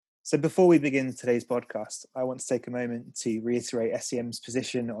So before we begin today's podcast, I want to take a moment to reiterate SEM's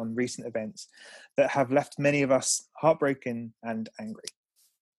position on recent events that have left many of us heartbroken and angry.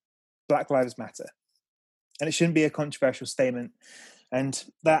 Black Lives Matter. And it shouldn't be a controversial statement, and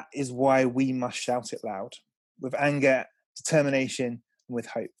that is why we must shout it loud, with anger, determination, and with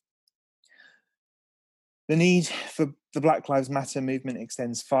hope. The need for the Black Lives Matter movement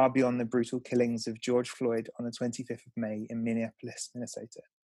extends far beyond the brutal killings of George Floyd on the 25th of May in Minneapolis, Minnesota.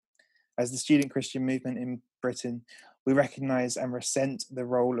 As the student Christian movement in Britain, we recognise and resent the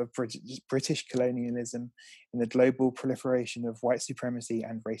role of British colonialism in the global proliferation of white supremacy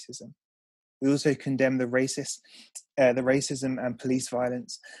and racism. We also condemn the racism and police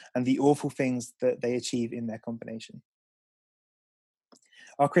violence and the awful things that they achieve in their combination.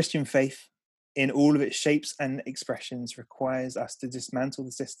 Our Christian faith, in all of its shapes and expressions, requires us to dismantle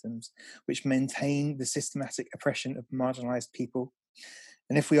the systems which maintain the systematic oppression of marginalised people.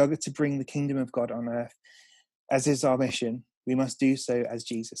 And if we are to bring the kingdom of God on earth, as is our mission, we must do so as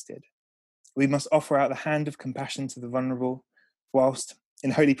Jesus did. We must offer out the hand of compassion to the vulnerable, whilst,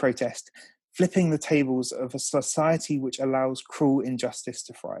 in holy protest, flipping the tables of a society which allows cruel injustice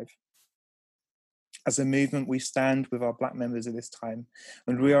to thrive. As a movement, we stand with our Black members at this time,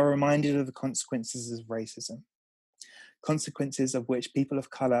 and we are reminded of the consequences of racism, consequences of which people of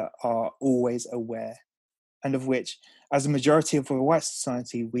colour are always aware, and of which, as a majority of a white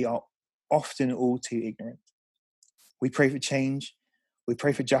society, we are often all too ignorant. We pray for change, we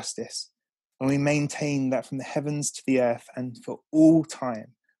pray for justice, and we maintain that from the heavens to the earth and for all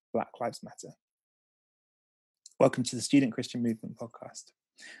time, Black Lives Matter. Welcome to the Student Christian Movement podcast.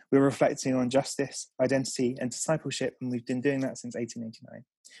 We're reflecting on justice, identity, and discipleship, and we've been doing that since 1889.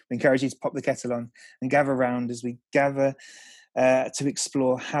 We encourage you to pop the kettle on and gather around as we gather to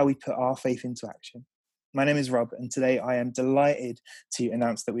explore how we put our faith into action. My name is Rob, and today I am delighted to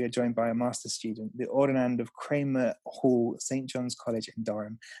announce that we are joined by a master's student, the Ordinand of Cranmer Hall, St. John's College in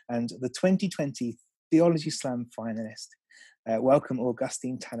Durham, and the 2020 Theology Slam finalist. Welcome,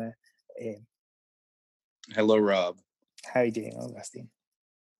 Augustine Tanner in. Hello, Rob. How are you doing, Augustine?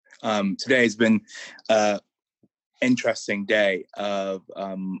 Today has been an interesting day of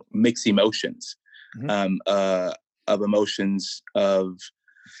mixed emotions, of emotions of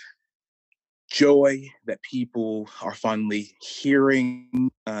joy that people are finally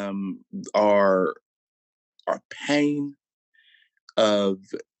hearing, our pain, of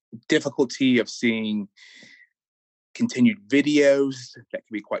difficulty of seeing continued videos that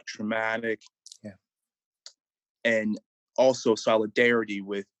can be quite traumatic, and also solidarity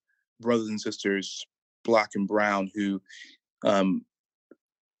with brothers and sisters, Black and brown, who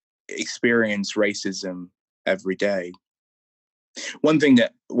experience racism every day. One thing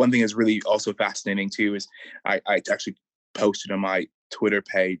is really also fascinating too is I actually posted on my Twitter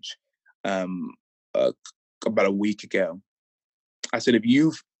page about a week ago. I said, if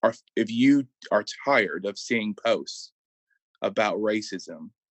you are tired of seeing posts about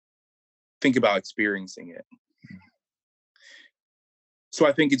racism, think about experiencing it. So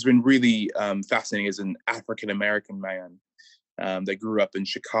I think it's been really fascinating as an African-American man that grew up in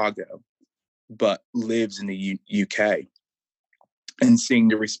Chicago, but lives in the UK, and seeing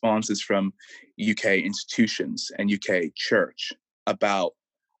the responses from UK institutions and UK church about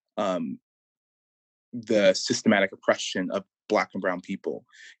the systematic oppression of Black and brown people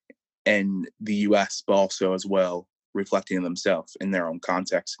in the US, but also as well reflecting on themselves in their own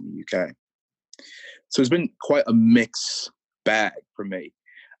context in the UK. So it's been quite a mixed bag for me,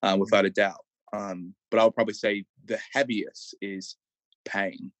 without a doubt. But I would probably say the heaviest is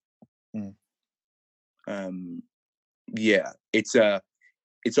pain. Yeah, I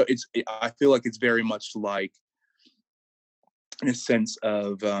feel like it's very much like, in a sense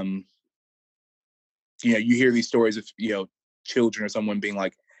of, you hear these stories of, children or someone being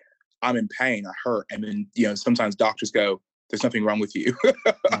like, I'm in pain, I hurt. And then, sometimes doctors go, there's nothing wrong with you.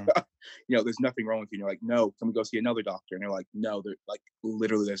 There's nothing wrong with you. And you're like, no, can we go see another doctor? And they're like, no,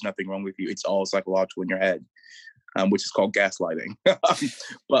 literally there's nothing wrong with you. It's all psychological in your head, which is called gaslighting.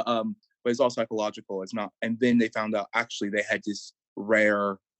 But it's all psychological. It's not. And then they found out actually they had this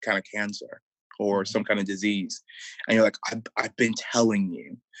rare kind of cancer or some kind of disease. And you're like, I've been telling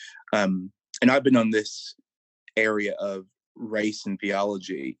you. And I've been on this area of race and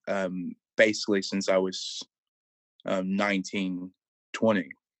theology basically since I was 19, 20.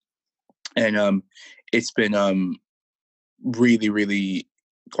 And it's been really, really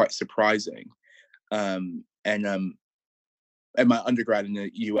quite surprising. And my undergrad in the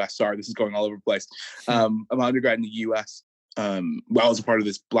U.S., sorry, this is going all over the place. My undergrad in the U.S., I was a part of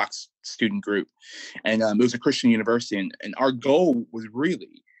this Black student group, and it was a Christian university, and our goal was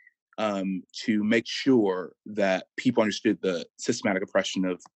really to make sure that people understood the systematic oppression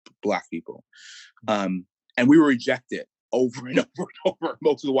of Black people. And we were rejected over and over and over.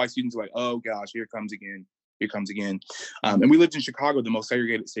 Most of the white students were like, oh gosh, here it comes again. Here it comes again. And we lived in Chicago, the most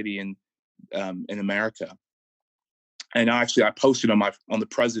segregated city in America. And actually, I posted on the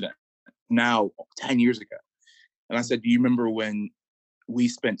president now 10 years ago. And I said, do you remember when we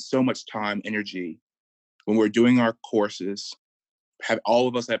spent so much time, energy, when we were doing our courses, all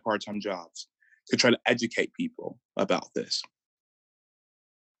of us had part-time jobs to try to educate people about this?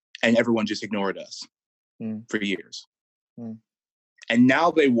 And everyone just ignored us for years. And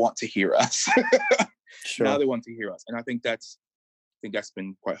now they want to hear us. Sure. Now they want to hear us. And I think that's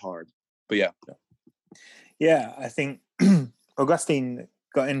been quite hard. But yeah. Yeah, I think Augustine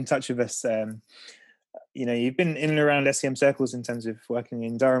got in touch with us. You've been in and around SEM circles in terms of working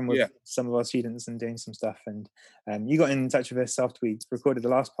in Durham with some of our students and doing some stuff. And you got in touch with us after we recorded the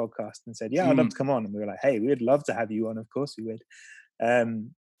last podcast and said, yeah, I'd love to come on. And we were like, hey, we'd love to have you on. Of course we would.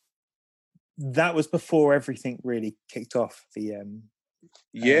 That was before everything really kicked off. And,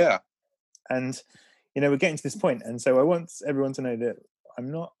 we're getting to this point. And so I want everyone to know that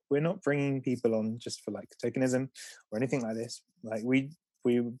we're not bringing people on just for like tokenism or anything like this. Like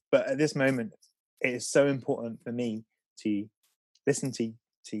but at this moment, it is so important for me to listen to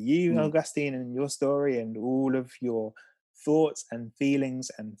you, Augustine, and your story and all of your thoughts and feelings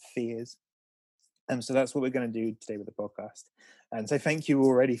and fears. And so that's what we're going to do today with the podcast. And so thank you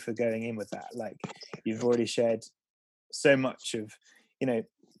already for going in with that. Like, you've already shared so much of,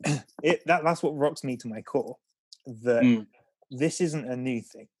 that's what rocks me to my core, that this isn't a new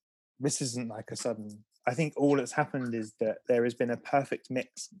thing. This isn't like a sudden, I think all that's happened is that there has been a perfect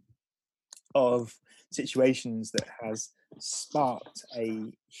mix of situations that has sparked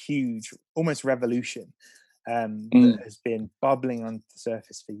a huge, almost revolution that has been bubbling under the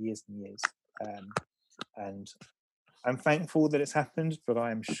surface for years and years. And I'm thankful that it's happened, but I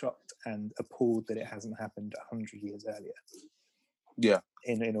am shocked and appalled that it hasn't happened 100 years earlier. Yeah.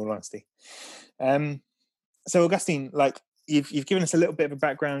 In all honesty. So Augustine, like you've given us a little bit of a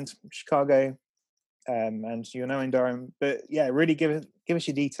background, Chicago, and you're now in Durham, but yeah, really give us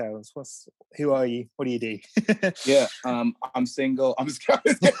your details. Who are you? What do you do? Yeah, I'm single. I'm just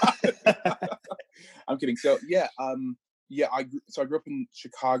kidding. I'm kidding. So I grew up in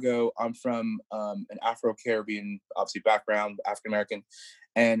Chicago. I'm from an Afro-Caribbean, obviously, background, African American,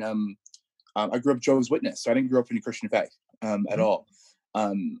 and I grew up Jehovah's Witness. So I didn't grow up in the Christian faith at all,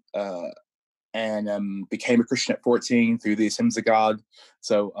 and became a Christian at 14 through the Assemblies of God,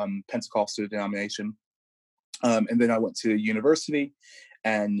 so Pentecostal denomination. And then I went to university,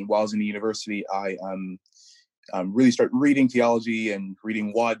 and while I was in the university, I really started reading theology and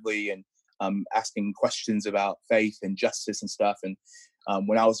reading widely and asking questions about faith and justice and stuff. And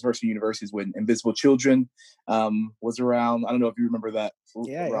when I was first in university is when Invisible Children was around. I don't know if you remember that,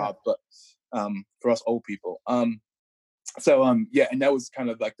 Rob, but for us old people. And that was kind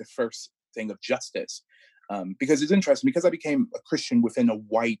of like the first thing of justice, because it's interesting, because I became a Christian within a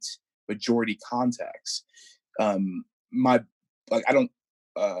white majority context. The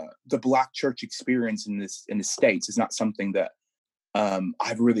Black church experience in the States is not something that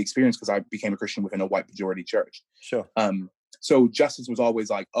I've really experienced, because I became a Christian within a white majority church. Sure. So justice was always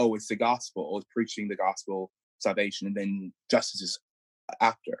like, oh, it's the gospel, it's preaching the gospel, salvation, and then justice is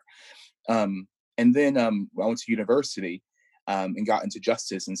after. And then I went to university and got into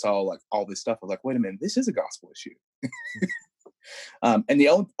justice and saw like all this stuff. I was like, wait a minute, this is a gospel issue. And the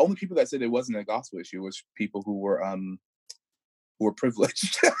only people that said it wasn't a gospel issue was people who were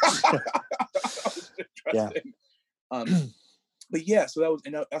privileged. Interesting. But yeah, so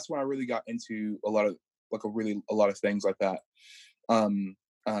that's when I really got into a lot of things like that.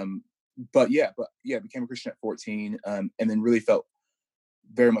 But became a Christian at 14, and then really felt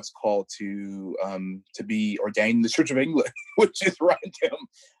very much called to be ordained in the Church of England, which is random.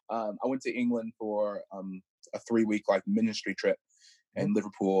 I went to England for a 3-week like ministry trip in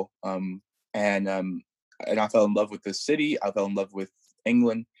Liverpool, and I fell in love with the city. I fell in love with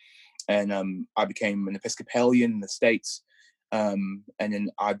England, and I became an Episcopalian in the States. And then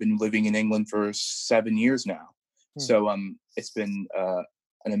I've been living in England for 7 years now. So it's been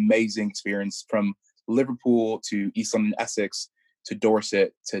an amazing experience, from Liverpool to East London, Essex, to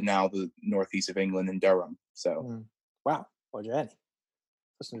Dorset, to now the northeast of England in Durham. So wow, what a journey.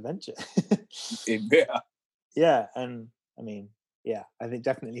 That's an adventure. Yeah, and I mean, yeah, I think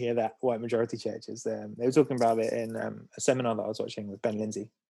definitely hear that white majority churches. They were talking about it in a seminar that I was watching with Ben Lindsay.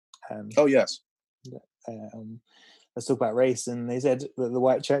 Oh yes. Let's talk about race, and they said that the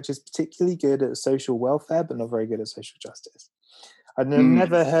white church is particularly good at social welfare, but not very good at social justice. I'd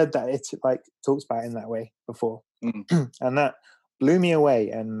never heard that it like talks about it in that way before, and that blew me away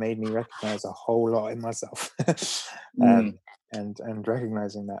and made me recognize a whole lot in myself, and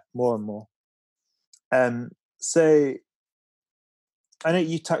recognizing that more and more. So I know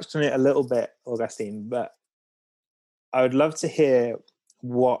you touched on it a little bit, Augustine, but I would love to hear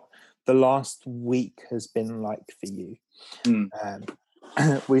what the last week has been like for you.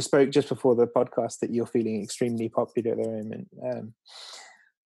 We spoke just before the podcast that you're feeling extremely popular at the moment,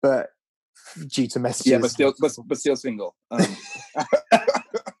 but due to messages, but still single. I'm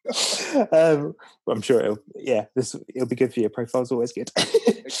sure it'll be good for you. Profile's always good.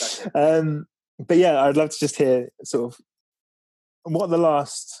 Exactly. But yeah, I'd love to just hear sort of what the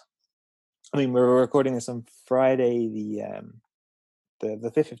last. I mean, we're recording this on Friday, the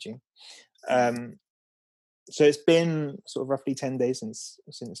 5th of June. So it's been sort of roughly 10 days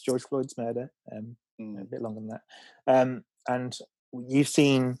since George Floyd's murder, a bit longer than that. And you've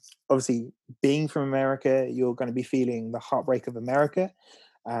seen, obviously, being from America, you're going to be feeling the heartbreak of America,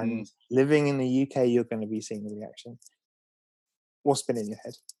 and living in the UK, you're going to be seeing the reaction. What's been in your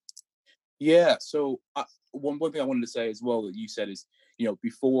head? Yeah. So one thing I wanted to say as well that you said is,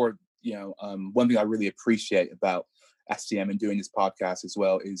 before, one thing I really appreciate about SCM and doing this podcast as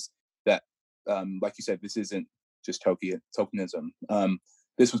well is that, like you said, this isn't just tokenism.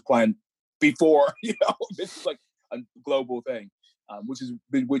 This was planned before, this is like a global thing, which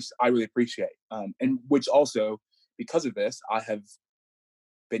I really appreciate. And which also, because of this, I have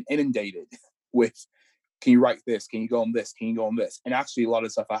been inundated with, can you write this? Can you go on this? Can you go on this? And actually, a lot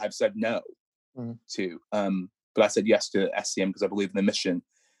of stuff I have said no to. But I said yes to SCM because I believe in the mission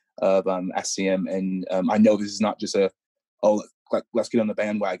of SCM. And I know this is not just let's get on the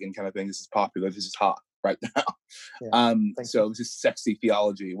bandwagon kind of thing. This is popular. This is hot right now. So this is sexy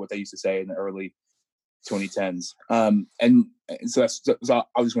theology, what they used to say in the early 2010s. And so I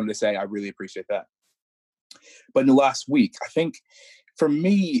just wanted to say I really appreciate that. But in the last week, I think for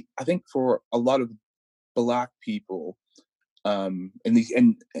a lot of Black people in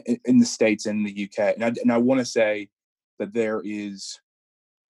the States and the UK, and I want to say that there's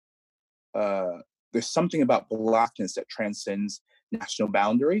something about Blackness that transcends national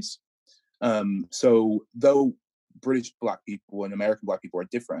boundaries. So though British Black people and American Black people are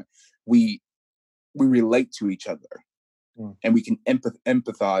different, we relate to each other, and we can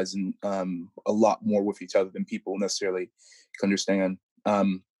empathize and a lot more with each other than people necessarily can understand.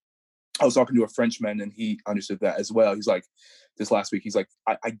 I was talking to a Frenchman, and he understood that as well. He's like, this last week, he's like,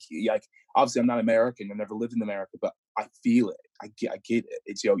 I obviously I'm not American. I never lived in America, but I feel it. I get it.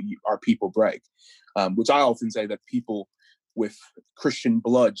 It's, our people break, which I often say that people with Christian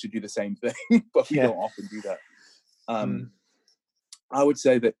blood should do the same thing, but we don't often do that. I would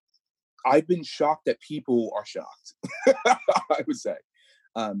say that I've been shocked that people are shocked. I would say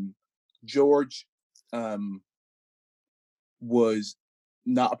George was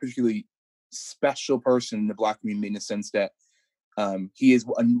not a particularly special person in the Black community in the sense that he is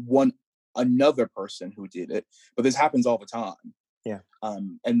another person who did it, but this happens all the time.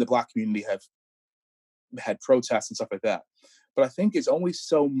 And the Black community have had protests and stuff like that. But I think it's only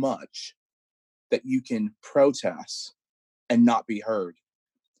so much that you can protest and not be heard.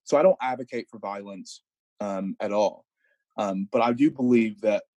 So I don't advocate for violence at all. But I do believe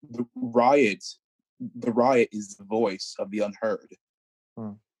that the riot is the voice of the unheard.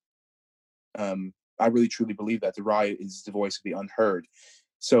 I really truly believe that the riot is the voice of the unheard.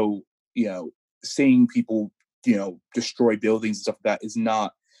 So, seeing people, destroy buildings and stuff like that is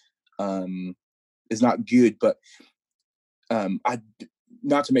not good. But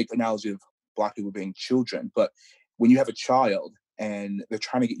not to make an analogy of Black people being children, but when you have a child and they're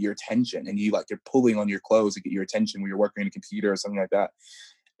trying to get your attention, and they're pulling on your clothes to get your attention when you're working on a computer or something like that,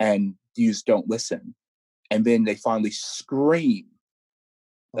 and you just don't listen, and then they finally scream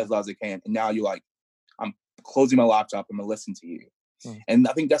as loud as they can, and now you're like, I'm closing my laptop, I'm gonna listen to you. And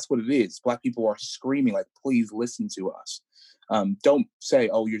I think that's what it is. Black people are screaming like, please listen to us. Don't say,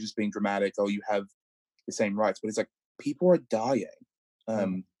 oh, you're just being dramatic, oh, you have the same rights. But it's like, people are dying.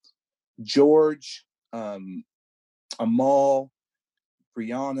 George, Amal,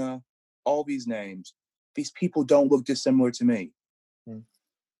 Brianna, all these names, these people don't look dissimilar to me.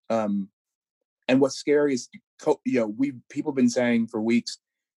 And what's scary is, people have been saying for weeks,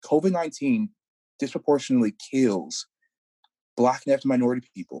 COVID-19 disproportionately kills Black and ethnic minority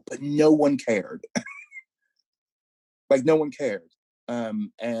people, but no one cared. No one cared.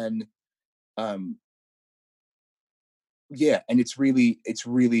 And it's really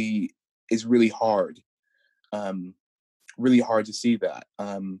hard. Really hard to see that.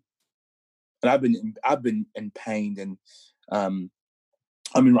 And I've been in pain, and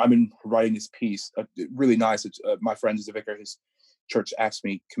I'm in writing this piece. Really nice. It's, my friend is a vicar. His church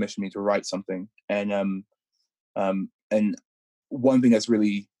commissioned me to write something, and one thing that's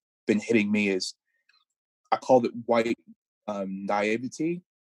really been hitting me is I called it white naivety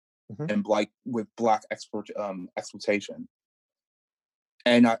and black exploitation.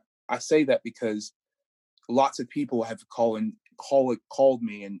 And I say that because lots of people have called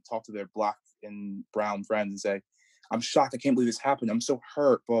me and talked to their black and brown friends and say, I'm shocked, I can't believe this happened, I'm so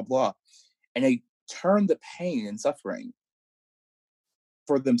hurt, blah, blah. And they turn the pain and suffering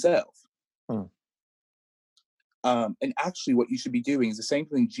for themselves. And actually what you should be doing is the same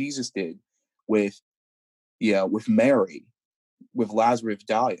thing Jesus did with Mary, with Lazarus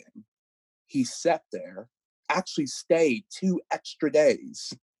dying. He sat there, actually stayed 2 extra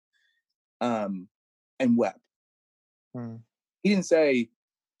days, and wept. He didn't say,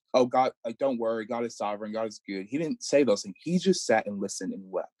 oh, God, like, don't worry, God is sovereign, God is good. He didn't say those things. He just sat and listened and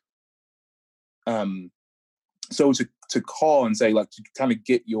wept. So to call and say, like, to kind of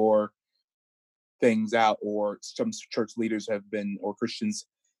get your things out, or some church leaders or Christians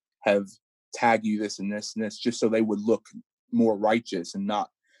have tagged you this and this and this, just so they would look more righteous and not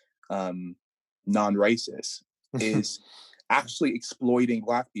non-racist, is actually exploiting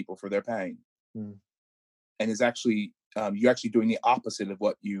black people for their pain. And is actually, you're actually doing the opposite of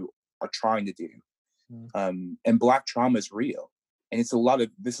what you are trying to do. And black trauma is real. And this is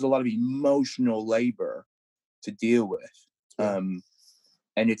a lot of emotional labor to deal with. And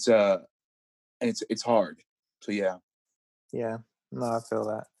it's hard. So yeah. Yeah, no, I feel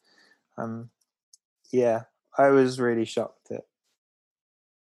that. Yeah, I was really shocked at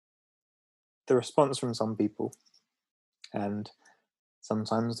the response from some people, and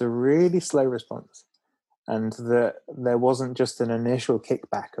sometimes the really slow response, and that there wasn't just an initial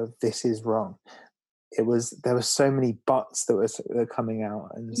kickback of this is wrong. There were so many buts that were coming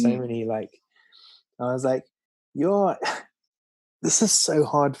out, and so many, like, I was like, this is so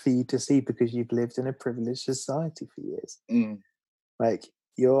hard for you to see because you've lived in a privileged society for years. Like,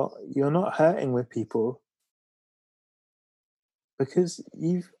 you're not hurting with people because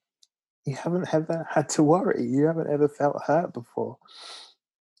you haven't ever had to worry. You haven't ever felt hurt before.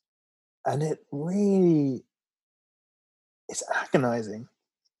 And it's agonizing.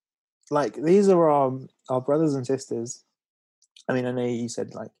 Like, these are our brothers and sisters. I mean, I know you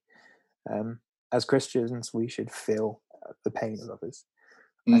said, like, as Christians, we should feel the pain of others.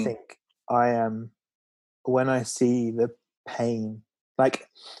 I think when I see the pain, like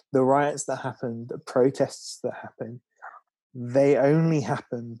the riots that happen, the protests that happen, they only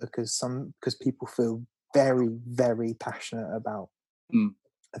happen because people feel very, very passionate about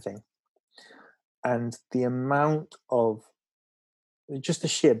a thing. And the amount of just the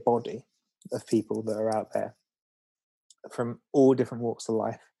sheer body of people that are out there from all different walks of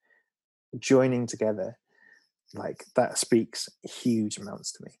life joining together, like, that speaks huge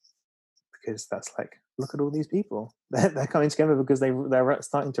amounts to me, because that's like, look at all these people. They're coming together because they're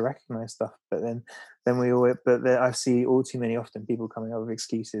starting to recognize stuff. But then I see all too many often people coming up with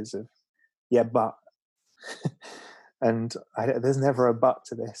excuses of, yeah, but, and there's never a but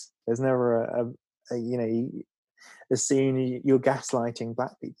to this. There's never a scene, you're gaslighting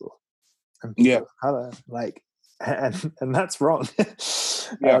black people and people of color, like, and that's wrong.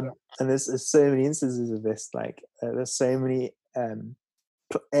 And there's so many instances of this, like, there's so many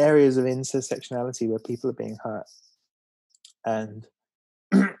areas of intersectionality where people are being hurt, and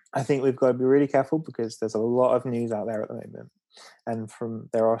I think we've got to be really careful, because there's a lot of news out there at the moment, and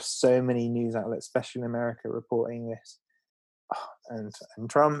there are so many news outlets, especially in America, reporting this, and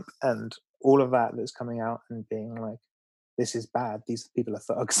Trump and all of that's coming out and being like, this is bad, these people are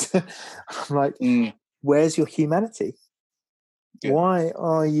thugs. I'm like, where's your humanity? Why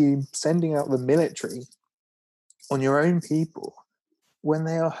are you sending out the military on your own people when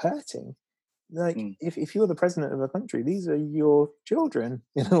they are hurting? Like, if you're the president of a country, these are your children,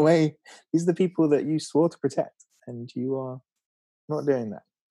 in a way. These are the people that you swore to protect, and you are not doing that.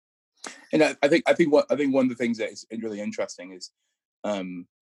 And I think one of the things that is really interesting is,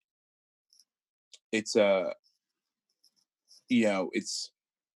 it's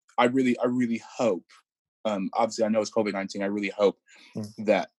I really hope, obviously I know it's COVID-19, I really hope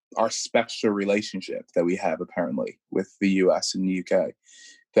that our special relationship that we have apparently with the US and the UK,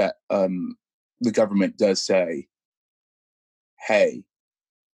 that the government does say, hey,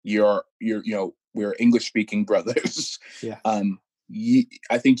 we're English speaking brothers.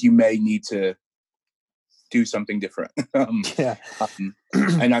 I think you may need to do something different.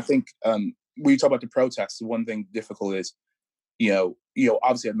 And I think when you talk about the protests, one thing difficult is,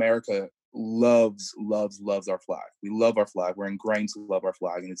 obviously America loves our flag. We love our flag. We're ingrained to love our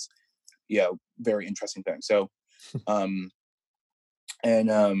flag, and it's very interesting thing. So I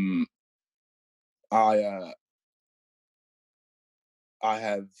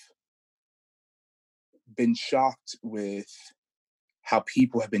have been shocked with how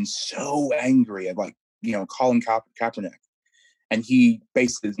people have been so angry at, like, Colin Kaepernick, and he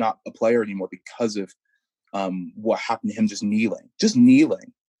basically is not a player anymore because of what happened to him, just kneeling,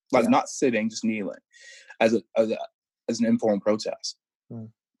 like not sitting, just kneeling as an informal protest.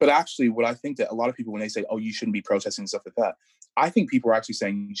 But actually, what I think that a lot of people, when they say, "Oh, you shouldn't be protesting," and stuff like that, I think people are actually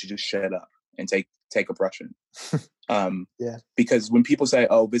saying you should just shut up and take oppression. Because when people say,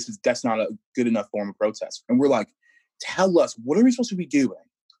 "Oh, that's not a good enough form of protest," and we're like, "Tell us, what are we supposed to be doing?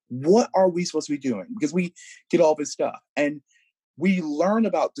 What are we supposed to be doing?" Because we get all this stuff, and we learn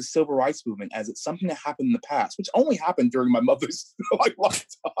about the civil rights movement as it's something that happened in the past, which only happened during my mother's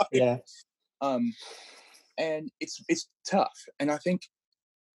lifetime. Yeah. And it's tough, and I think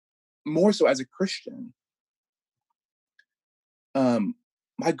more so as a Christian,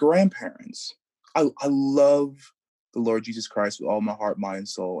 my grandparents, I love the Lord Jesus Christ with all my heart, mind, and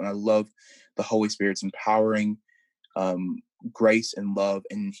soul, and I love the Holy Spirit's empowering grace and love,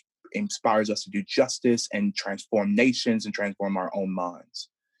 and inspires us to do justice and transform nations and transform our own minds.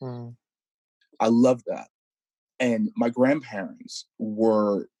 I love that. And my grandparents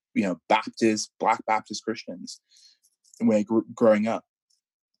were, Black Baptist Christians when they growing up.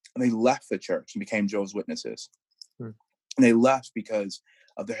 And they left the church and became Jehovah's Witnesses. And they left because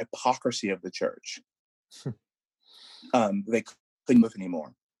of the hypocrisy of the church. They couldn't live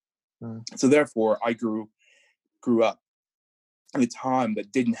anymore. So therefore, I grew up in a time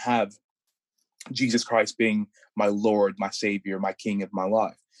that didn't have Jesus Christ being my Lord, my Savior, my King of my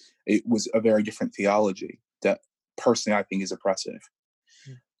life. It was a very different theology that personally I think is oppressive.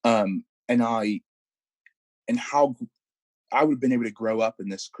 And how I would have been able to grow up in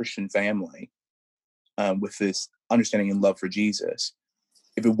this Christian family with this understanding and love for Jesus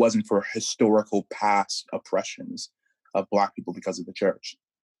if it wasn't for historical past oppressions of Black people because of the church.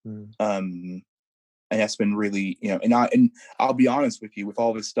 And that's been really, and I'll be honest with you, with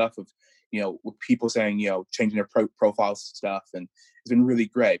all this stuff of, with people saying, changing their profiles and stuff, and it's been really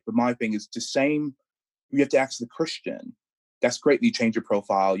great. But my thing is the same. You have to ask the Christian. That's great that you change your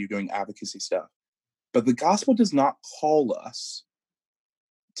profile, you're doing advocacy stuff. But the gospel does not call us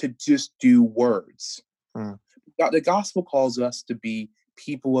to just do words. The gospel calls us to be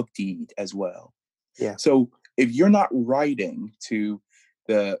people of deed as well. Yeah. So if you're not writing to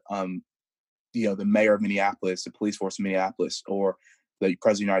the mayor of Minneapolis, the police force of Minneapolis, or the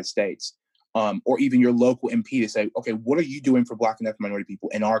president of the United States, or even your local MP to say, okay, what are you doing for Black and ethnic minority people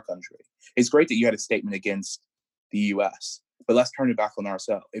in our country? It's great that you had a statement against the U.S., but let's turn it back on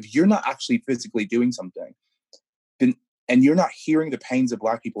ourselves. If you're not actually physically doing something, then, and you're not hearing the pains of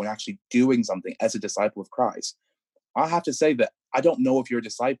Black people and actually doing something as a disciple of Christ, I have to say that I don't know if you're a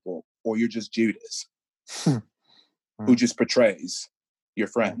disciple or you're just Judas who just portrays your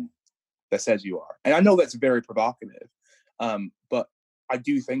friend that says you are. And I know that's very provocative, but I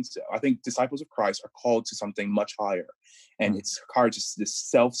do think so. I think disciples of Christ are called to something much higher, and it's called just this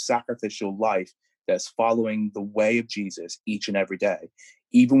self-sacrificial life that's following the way of Jesus each and every day,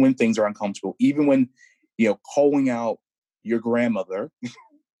 even when things are uncomfortable, even when, calling out your grandmother,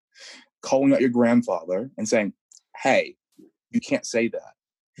 calling out your grandfather and saying, hey, you can't say that.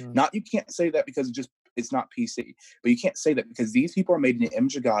 Not you can't say that because it's not PC, but you can't say that because these people are made in the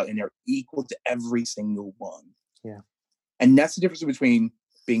image of God and they're equal to every single one. Yeah. And that's the difference between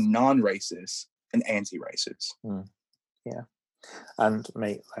being non-racist and anti-racist. Yeah. And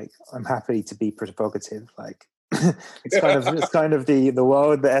mate, like, I'm happy to be provocative. Like, it's kind of the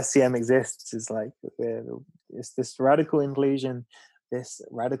world that SCM exists is like, it's this radical inclusion, this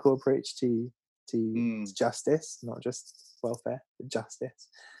radical approach to justice, not just welfare, but justice.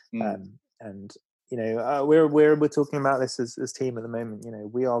 And we're talking about this as team at the moment.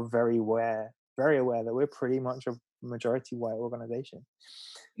 We are very aware that we're pretty much a majority white organization,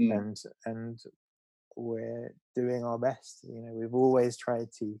 and we're doing our best. We've always tried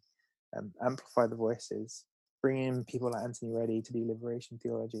to amplify the voices, bring in people like Anthony Reddy to do liberation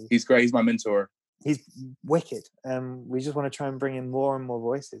theology. He's great. He's my mentor. He's wicked. We just want to try and bring in more and more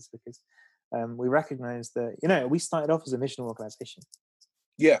voices because we recognize that, we started off as a mission organization.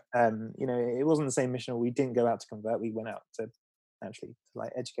 Yeah. It wasn't the same mission. We didn't go out to convert. We went out to actually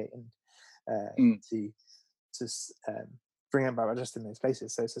like educate and to bring it back just in those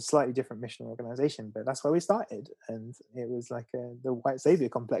places. So it's a slightly different mission organization, but that's where we started. And it was like the white savior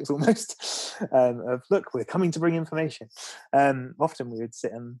complex almost, of look, we're coming to bring information. Often we would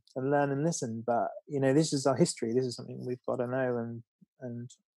sit and learn and listen, but this is our history. This is something we've got to know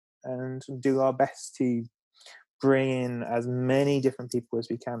and do our best to bring in as many different people as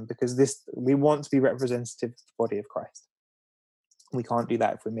we can, because we want to be representative of the body of Christ. We can't do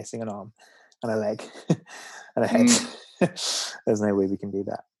that if we're missing an arm and a leg and a head. There's no way we can do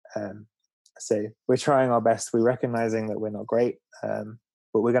that. So we're trying our best. We're recognizing that we're not great, but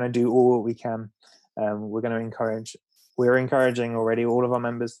we're going to do all what we can. We're encouraging already all of our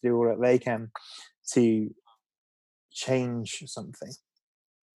members to do all that they can to change something,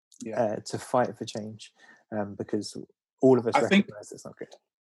 to fight for change, because all of us recognize it's not good.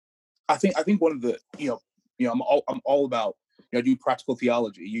 I think one of the I'm all about do practical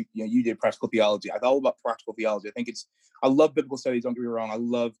theology. You did practical theology. I'm all about practical theology. I love biblical studies. Don't get me wrong. I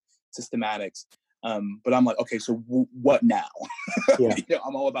love systematics. But I'm like, okay, so what now? Yeah.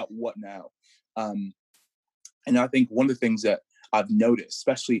 I'm all about what now. And I think one of the things that I've noticed,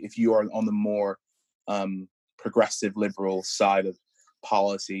 especially if you are on the more progressive liberal side of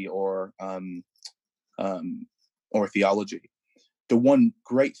policy or theology, the one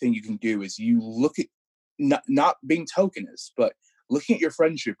great thing you can do is you look at not being tokenist, but looking at your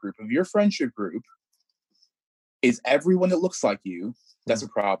friendship group. If your friendship group is everyone that looks like you, that's a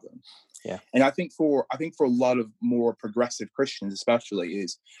problem. Yeah. And I think for a lot of more progressive Christians, especially,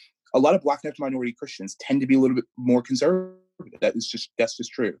 is a lot of Black and minority Christians tend to be a little bit more conservative. That's just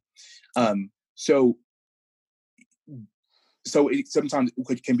true. So it sometimes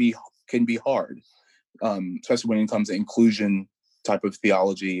can be hard, especially when it comes to inclusion type of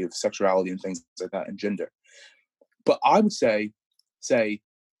theology of sexuality and things like that and gender. But I would say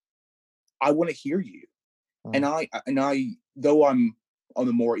I want to hear you. And I though I'm on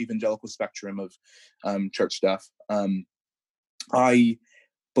the more evangelical spectrum of church stuff, I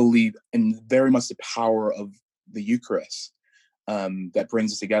believe in very much the power of the Eucharist, that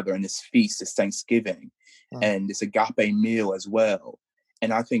brings us together, and this feast, this Thanksgiving, and this agape meal as well.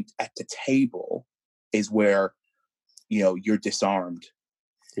 And I think at the table is where you're disarmed.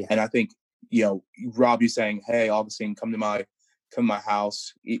 Yeah. And I think Rob, you saying, hey, Augustine, come to my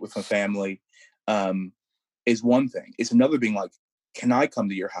house, eat with my family, is one thing. It's another being like, can I come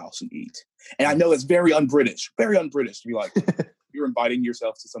to your house and eat? And I know it's very un-British to be like, you're inviting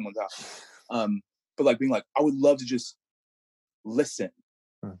yourself to someone's house. But like being like, I would love to just listen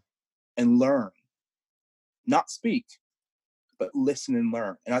and learn, not speak, but listen and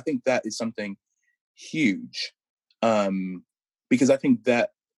learn. And I think that is something huge, because I think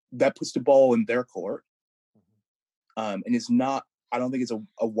that puts the ball in their court. And it's not, I don't think it's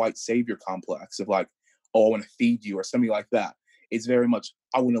a white savior complex of like, oh, I want to feed you or something like that. It's very much,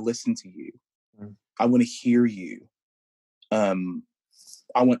 I want to listen to you. I want to hear you.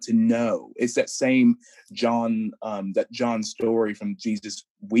 I want to know. It's that same John story from Jesus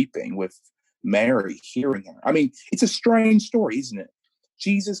weeping with Mary, hearing her. I mean, it's a strange story, isn't it?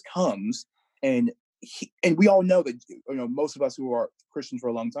 Jesus comes and we all know that, most of us who are Christians for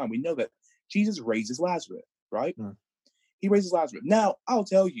a long time, we know that Jesus raises Lazarus, right? He raises Lazarus. Now, I'll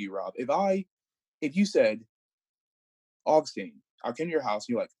tell you, Rob, if you said, Augustine, I came to your house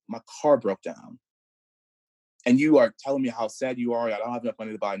and you're like, my car broke down, and you are telling me how sad you are, I don't have enough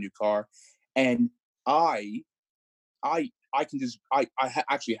money to buy a new car, and I can just,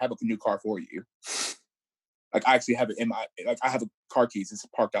 actually have a new car for you. Like, I actually have it in I have a car keys, it's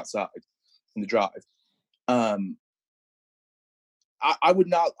parked outside in the drive. I would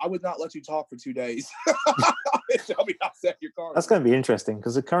not let you talk for 2 days. Tell me how sad your car is. That's going to be interesting,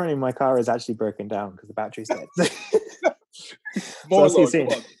 because currently my car is actually broken down because the battery's dead. More Lord, come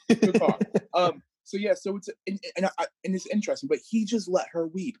on, good car. So it's and it's interesting, but he just let her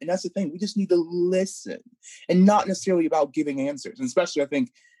weep, and that's the thing. We just need to listen, and not necessarily about giving answers. And especially, I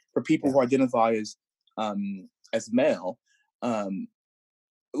think, for people who identify as male, a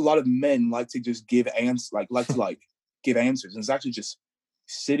lot of men like to just give answers, give answers, and it's actually just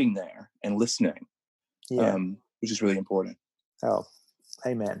sitting there and listening, which is really important. Oh,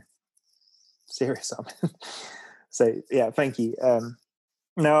 amen. Serious, amen. So thank you.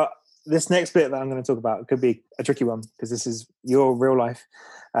 Now, this next bit that I'm going to talk about could be a tricky one, because this is your real life,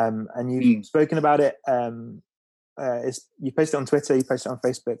 and you've spoken about it. You posted it on Twitter, you posted it on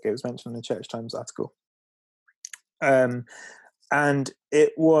Facebook. It was mentioned in the Church Times article, and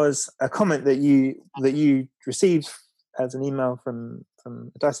it was a comment that you received as an email from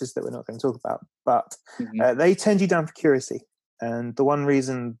a diocese that we're not going to talk about, but they turned you down for curacy, and the one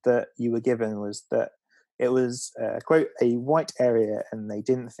reason that you were given was that It was, quote, a white area, and they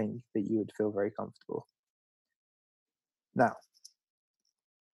didn't think that you would feel very comfortable. Now,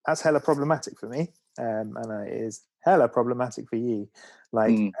 that's hella problematic for me, and it is hella problematic for you.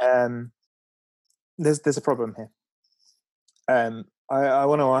 Like, there's a problem here. I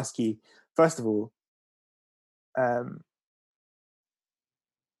want to ask you, first of all, how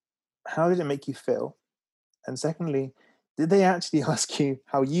did it make you feel? And secondly, did they actually ask you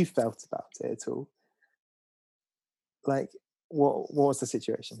how you felt about it at all? Like, what was the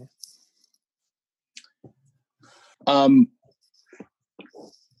situation here?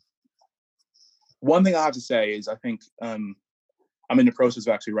 One thing I have to say is I think I'm in the process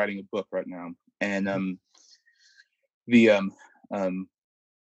of actually writing a book right now, and the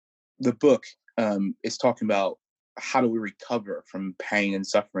book is talking about how do we recover from pain and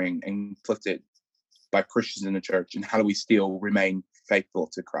suffering inflicted by Christians in the church, and how do we still remain faithful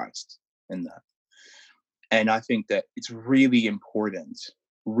to Christ in that. And I think that it's really important,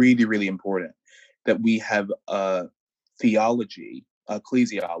 really, really important, that we have a theology,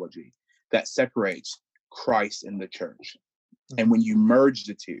 ecclesiology, that separates Christ and the church. And when you merge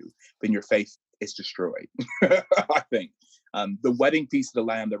the two, then your faith is destroyed. I think the wedding feast of the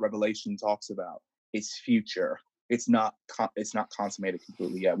Lamb that Revelation talks about is future. It's not consummated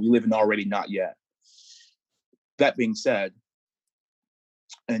completely yet. We live in already not yet. That being said,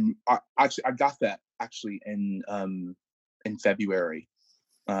 and I got that actually in February,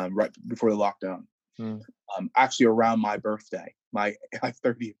 right before the lockdown. Actually around my birthday, my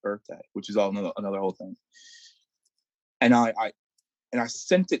 30th birthday, which is all another whole thing. And I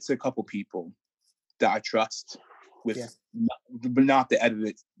sent it to a couple people that I trust, but not the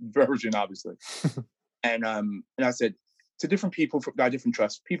edited version, obviously. and I said to different people that I different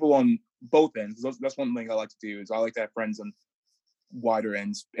trust, people on both ends. That's one thing I like to do, is I like to have friends on wider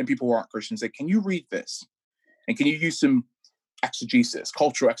ends and people who aren't Christians. Say, can you read this? And can you use some exegesis,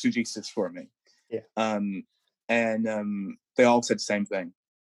 cultural exegesis for me? They all said the same thing.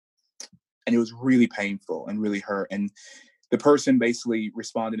 And it was really painful and really hurt. And the person basically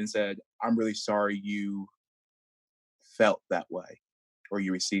responded and said, I'm really sorry you felt that way, or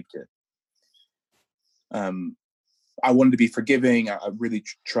you received it. I wanted to be forgiving. I really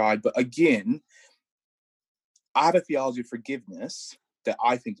tried. But again, I have a theology of forgiveness that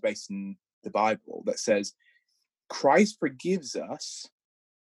I think is based in the Bible that says Christ forgives us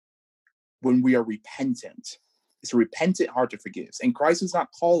when we are repentant. It's a repentant heart that forgives. And Christ does not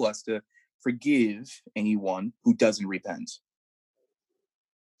call us to forgive anyone who doesn't repent.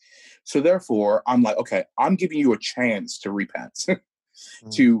 So therefore, I'm like, okay, I'm giving you a chance to repent.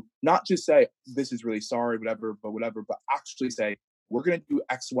 To not just say, this is really sorry, whatever, but actually say, we're going to do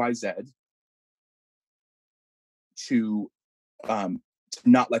X, Y, Z to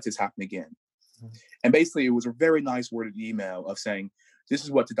not let this happen again. And basically, it was a very nice worded email of saying, this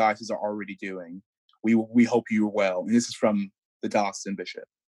is what the diocese are already doing. We hope you are well. And this is from the diocesan bishop.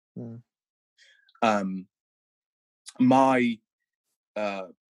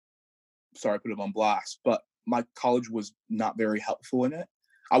 Sorry, I put him on blast, but my college was not very helpful in it.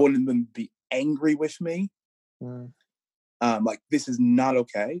 I wanted them to be angry with me. Like, this is not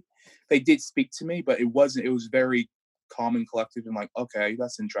okay. They did speak to me, but it was very calm and collective and like, okay,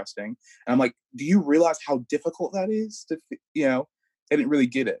 that's interesting. And I'm like, do you realize how difficult that is? They didn't really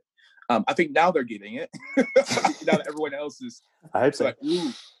get it. I think now they're getting it. Now that everyone else is, I hope so. Like,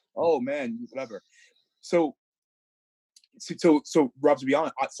 ooh, oh man, whatever. So Rob, to be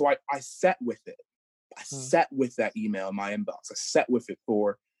honest, I sat with it. I sat with that email in my inbox. I sat with it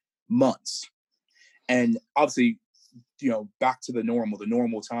for months. And obviously, back to the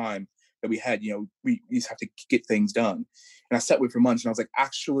normal time that we had, we just have to get things done. And I sat with it for months, and I was like,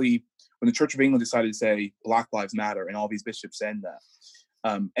 actually, when the Church of England decided to say Black Lives Matter, and all these bishops saying that,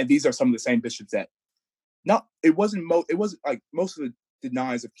 and these are some of the same bishops that it wasn't like most of the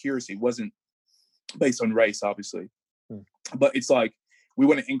denials of curacy wasn't based on race, obviously. But it's like, we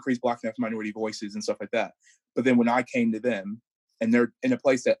want to increase Black and minority voices and stuff like that. But then when I came to them, and they're in a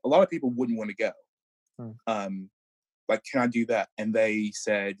place that a lot of people wouldn't want to go, like, can I do that? And they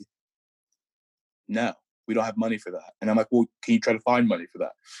said, no, we don't have money for that. And I'm like, well, can you try to find money for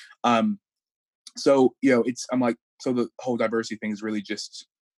that? So, I'm like, so the whole diversity thing is really just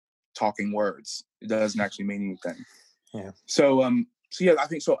talking words. It doesn't actually mean anything. Yeah. So yeah, I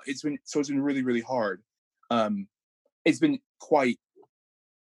think so. It's been really, really hard. It's been quite,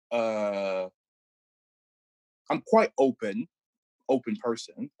 I'm quite open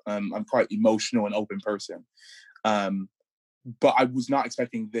person. I'm quite emotional and open person. But I was not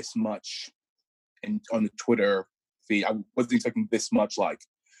expecting this much on the Twitter feed. I wasn't expecting this much, like,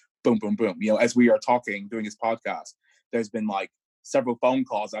 boom, boom, boom. You know, as we are talking, doing this podcast, there's been like several phone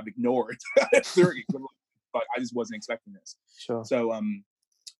calls I've ignored. But I just wasn't expecting this. Sure. So,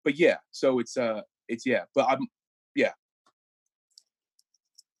 but yeah, so it's yeah, but yeah.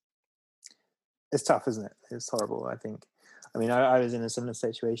 It's tough, isn't it? It's horrible, I think. I mean, I was in a similar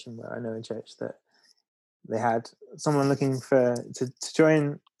situation where I know a church that they had someone looking to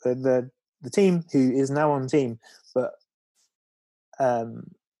join the team who is now on team, but the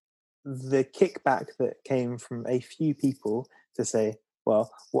kickback that came from a few people to say,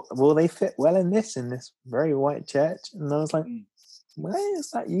 well, will they fit well in this very white church? And I was like, why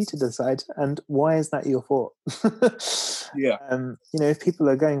is that you to decide? And why is that your fault? Yeah. You know, if people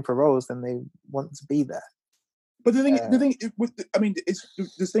are going for roles, then they want to be there. But the thing with it's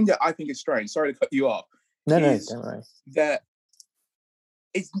this thing that I think is strange. Sorry to cut you off. No, don't worry. That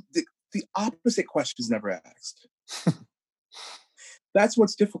it's the opposite question is never asked. That's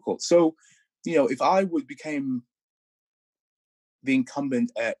what's difficult. So, you know, if I became the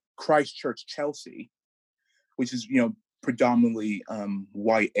incumbent at Christ Church Chelsea, which is, you know, predominantly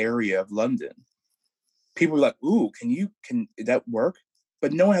white area of London, people are like, ooh, can that work?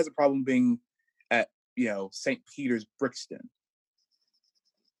 But no one has a problem being at, you know, St. Peter's Brixton,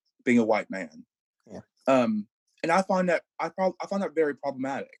 being a white man. Yeah. And I find that find that very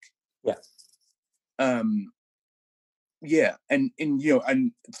problematic. Yeah. Yeah, and you know,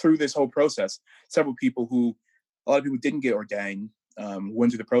 and through this whole process, a lot of people didn't get ordained,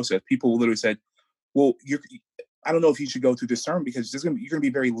 went through the process. People literally said, well, I don't know if you should go through discern because you're going to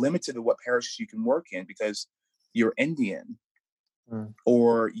be very limited to what parishes you can work in because you're Indian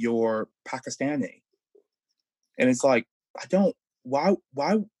or you're Pakistani. And it's like, why,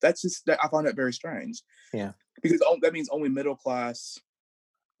 that's just, I find that very strange. Yeah. Because that means only middle-class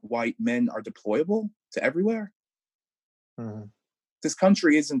white men are deployable to everywhere. This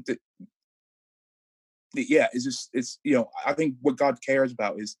country isn't it's you know, I think what God cares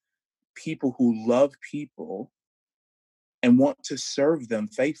about is people who love people and want to serve them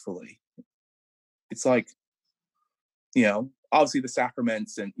faithfully. It's like, you know, obviously the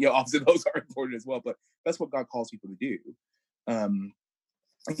sacraments and, you know, obviously those are important as well, but that's what God calls people to do.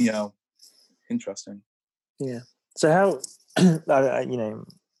 You know, interesting. Yeah. So how, you know,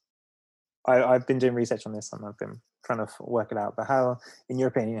 I've been doing research on this and I've been trying to work it out, but how, in your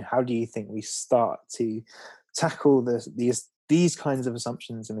opinion, how do you think we start to tackle these kinds of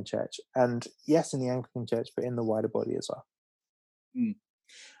assumptions in the church? And yes, in the Anglican Church, but in the wider body as well.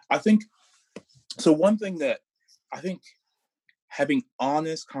 I think, so one thing that I think having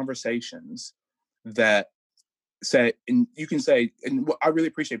honest conversations that say, and you can say, and I really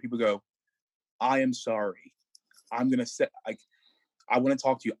appreciate people go, I am sorry. I'm going to say, like, I want to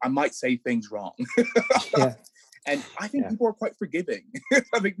talk to you. I might say things wrong. Yeah. And I think people are quite forgiving.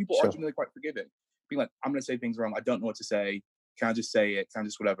 I think people are generally quite forgiving. Being like, I'm going to say things wrong. I don't know what to say. Can I just say it? Can I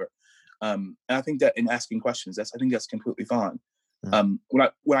just whatever? And I think that in asking questions, I think that's completely fine. When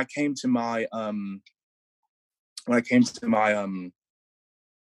I came to my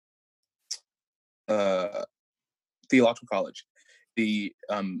theological college, the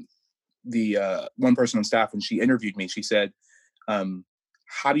one person on staff, when she interviewed me, she said,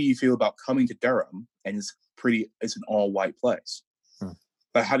 how do you feel about coming to Durham? And it's an all white place.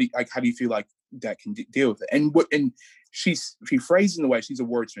 But how do you feel like that can deal with it? And she phrased in the way, she's a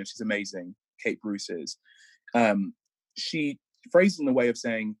wordsmith, she's amazing, Kate Bruce is. She phrased in the way of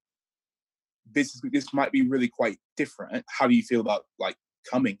saying, this might be really quite different. How do you feel about like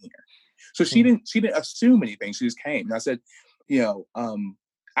coming here? So she didn't assume anything. She just came. And I said, you know,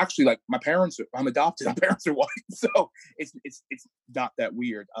 actually, like I'm adopted. My parents are white, so it's not that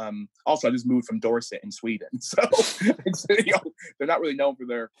weird. Also, I just moved from Dorset in Sweden, so you know, they're not really known for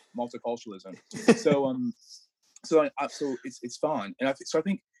their multiculturalism. So it's fun, and I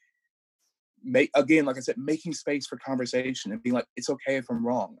think again, like I said, making space for conversation and being like, it's okay if I'm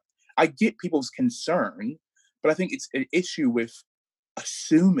wrong. I get people's concern, but I think it's an issue with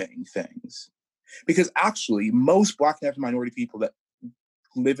assuming things, because actually, most Black and African minority people that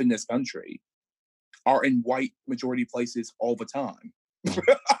live in this country are in white majority places all the time.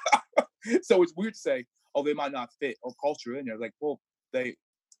 So it's weird to say, oh, they might not fit or culture in there. Like, well, they've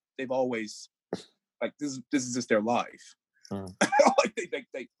always, like, this is just their life. Like they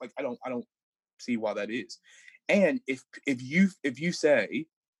like I don't see why that is. And if you say,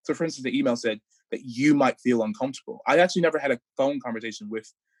 so for instance, the email said that you might feel uncomfortable. I actually never had a phone conversation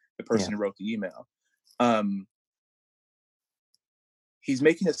with the person who wrote the email. He's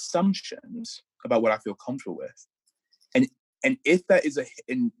making assumptions about what I feel comfortable with. And if that is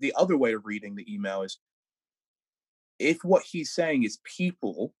and the other way of reading the email is, if what he's saying is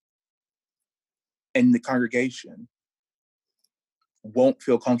people and the congregation won't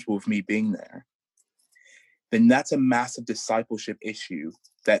feel comfortable with me being there, then that's a massive discipleship issue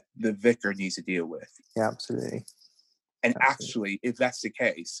that the vicar needs to deal with. Yeah, absolutely. And actually, if that's the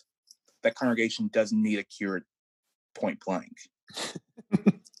case, that congregation doesn't need a cure point blank.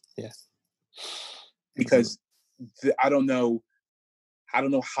 Yeah. Because I don't know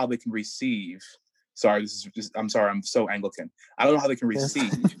how they can receive. Sorry, this is just, I'm sorry, I'm so Anglican. I don't know how they can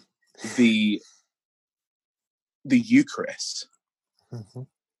receive the Eucharist. Mm-hmm.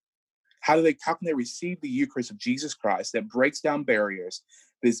 How can they receive the Eucharist of Jesus Christ that breaks down barriers,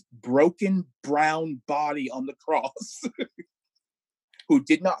 this broken brown body on the cross, who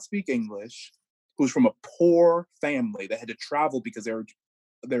did not speak English, who's from a poor family that had to travel because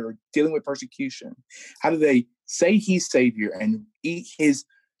they were dealing with persecution? How do they say he's Savior and eat his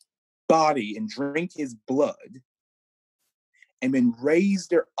body and drink his blood, and then raise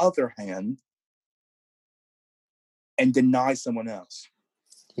their other hand and deny someone else?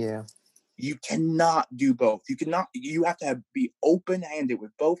 Yeah. You cannot do both. You have to be open-handed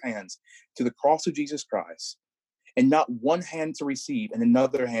with both hands to the cross of Jesus Christ, and not one hand to receive and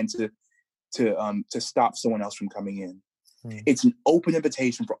another hand to stop someone else from coming in. It's an open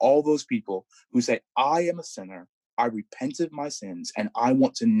invitation for all those people who say, I am a sinner, I repent of my sins, and I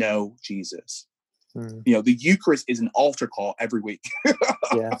want to know Jesus. The Eucharist is an altar call every week.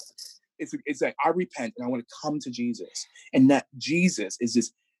 Yeah. It's like, I repent and I want to come to Jesus. And that Jesus is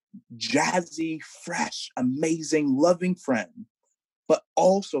this jazzy, fresh, amazing, loving friend, but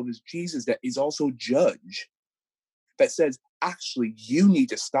also this Jesus that is also judge, that says, actually, you need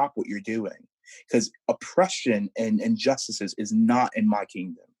to stop what you're doing, because oppression and injustices is not in my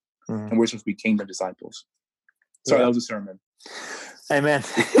kingdom. And we're supposed to be kingdom disciples. Sorry, that was a sermon. Amen.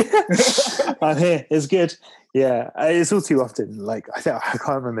 I'm here. It's good. Yeah, it's all too often. Like, I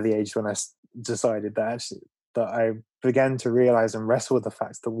can't remember the age when I decided that I began to realize and wrestle with the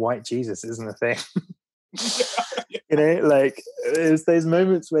fact that white Jesus isn't a thing. Like, there's those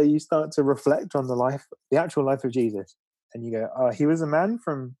moments where you start to reflect on the actual life of Jesus, and you go, oh, he was a man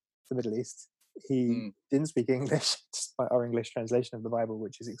from the Middle East. He didn't speak English, despite our English translation of the Bible,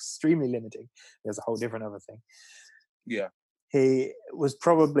 which is extremely limiting. There's a whole different other thing. Yeah. He was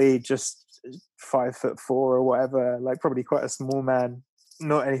probably just 5'4" or whatever, like probably quite a small man,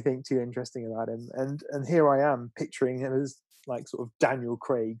 not anything too interesting about him. And here I am picturing him as like sort of Daniel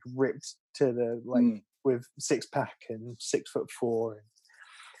Craig, ripped to the with 6-pack and 6'4" and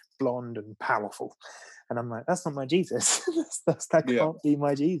blonde and powerful. And I'm like, that's not my Jesus. that can't be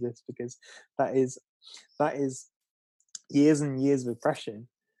my Jesus, because that is years and years of oppression,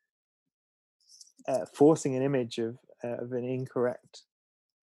 forcing an image of an incorrect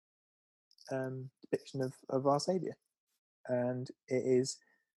depiction of our Savior. And it is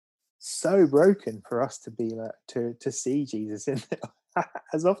so broken for us to be like to see Jesus in it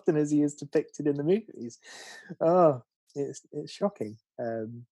as often as he is depicted in the movies. Oh, it's shocking.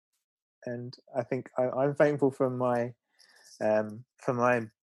 And I think I'm thankful for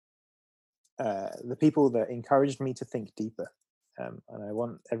the people that encouraged me to think deeper. And I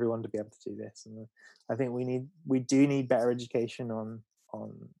want everyone to be able to do this. And I think we do need better education on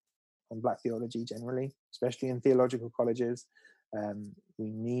Black theology generally, especially in theological colleges.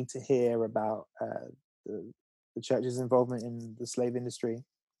 We need to hear about the church's involvement in the slave industry.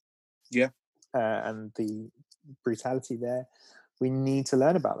 Yeah. And the brutality there. We need to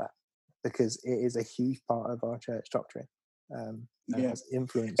learn about that, because it is a huge part of our church doctrine. And has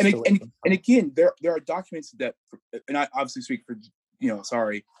influenced. And again, there are documents that, and I obviously speak for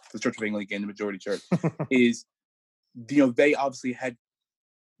the Church of England, again, the majority church, is they obviously had,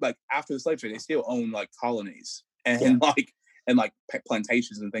 like, after the slave trade, they still own like colonies and like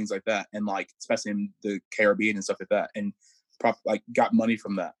plantations and things like that, and like especially in the Caribbean and stuff like that, and got money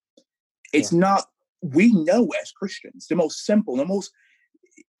from that. It's not. We know as Christians, the most simple,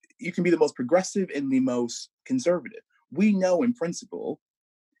 you can be the most progressive and the most conservative. We know in principle,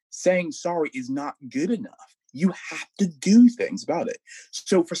 saying sorry is not good enough. You have to do things about it.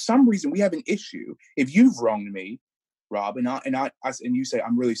 So for some reason, we have an issue. If you've wronged me, Rob, and you say,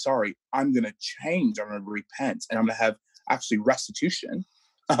 I'm really sorry, I'm going to change, I'm going to repent, and I'm going to have actually restitution,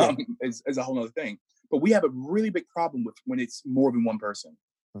 is a whole other thing. But we have a really big problem with when it's more than one person.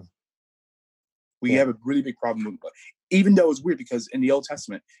 We have a really big problem with, even though it's weird, because in the Old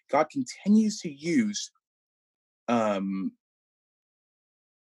Testament, God continues to use the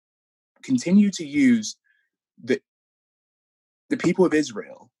people of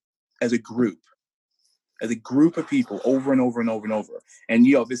Israel as a group of people over and over and over and over. And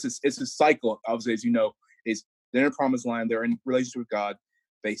it's a cycle, obviously, as you know, is they're in a promised land, they're in relationship with God,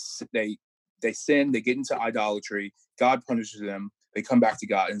 they they sin, they get into idolatry, God punishes them, they come back to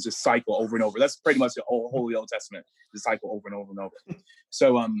God, and it's a cycle over and over. That's pretty much the whole Holy Old Testament, the cycle over and over and over.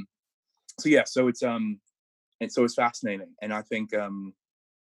 So it's fascinating, and I think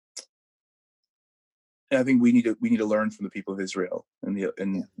we need to learn from the people of Israel and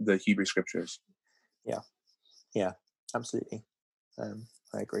the Hebrew scriptures. Yeah, absolutely.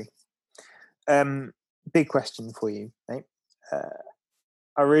 I agree. Big question for you, mate.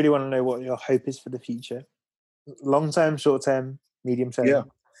 I really want to know what your hope is for the future. Long term, short term, medium term. Yeah.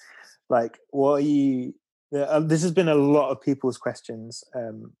 Like, what are you? This has been a lot of people's questions,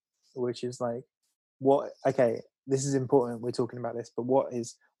 which is like, what? Okay, this is important. We're talking about this, but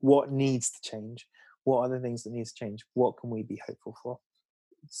what needs to change? What are the things that need to change? What can we be hopeful for?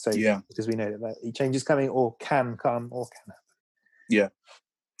 So, because we know that change is coming, or can come, or can happen. Yeah.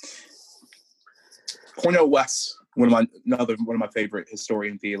 Cornel West, one of my favorite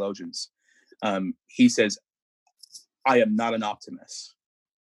historian theologians, he says, "I am not an optimist,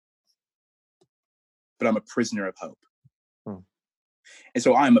 but I'm a prisoner of hope." And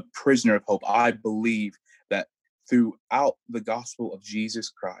so I am a prisoner of hope. I believe that throughout the gospel of Jesus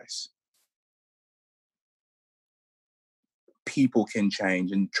Christ, people can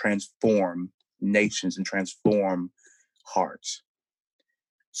change and transform nations and transform hearts.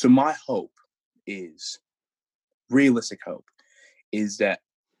 So my hope is, realistic hope, is that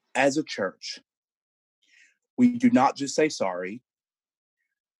as a church, we do not just say sorry,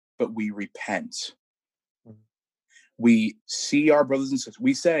 but we repent. We see our brothers and sisters.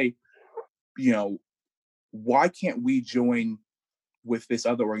 We say, why can't we join with this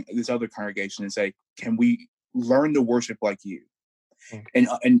other congregation and say, can we learn to worship like you? And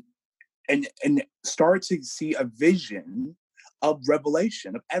start to see a vision of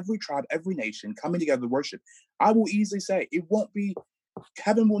revelation of every tribe, every nation coming together to worship. I will easily say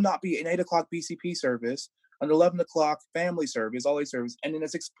heaven will not be an 8 o'clock BCP service, an 11 o'clock family service, all day service, and then a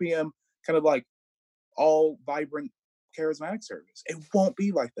 6 p.m. kind of like all vibrant charismatic service. It won't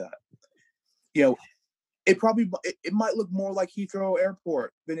be like that. It might look more like Heathrow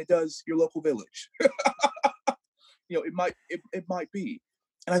Airport than it does your local village. It might be.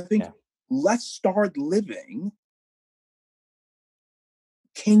 And I think let's start living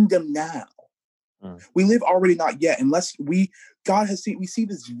kingdom now. We live already not yet, unless we see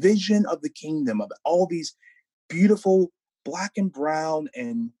this vision of the kingdom of all these beautiful black and brown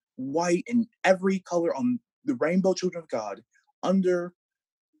and white and every color on the rainbow children of God under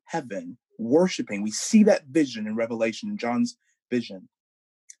heaven worshiping. We see that vision in Revelation, John's vision.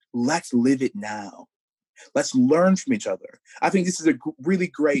 Let's live it now. Let's learn from each other. I think this is a really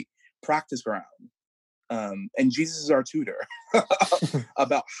great practice ground. And Jesus is our tutor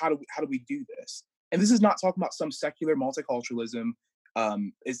about how do we do this. And this is not talking about some secular multiculturalism.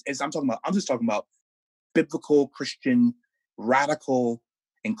 I'm just talking about biblical, Christian, radical,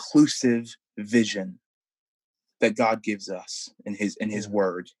 inclusive vision that God gives us in His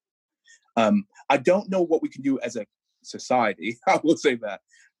Word. I don't know what we can do as a society. I will say that,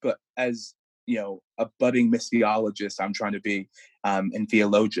 but as a budding missiologist, I'm trying to be, and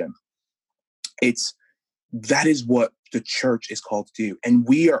theologian. That is what the church is called to do. And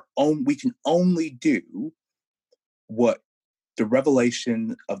we can only do what the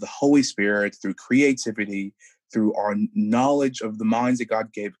revelation of the Holy Spirit through creativity, through our knowledge of the minds that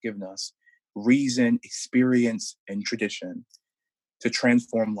God given us, reason, experience, and tradition to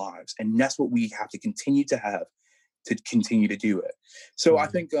transform lives. And that's what we have to continue to have to continue to do it. So I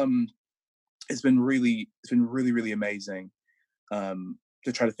think it's been really, really amazing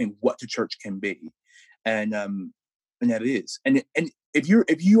to try to think what the church can be. And that is. And if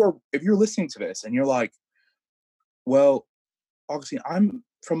you're listening to this and you're like, well, Augustine, I'm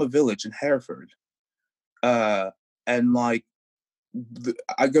from a village in Hereford, and like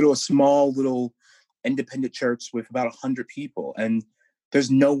I go to a small little independent church with about 100 people, and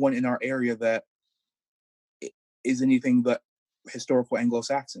there's no one in our area that is anything but historical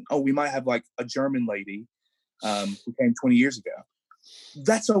Anglo-Saxon. Oh, we might have like a German lady who came 20 years ago.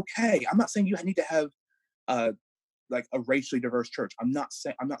 That's okay. I'm not saying you need to have like a racially diverse church. I'm not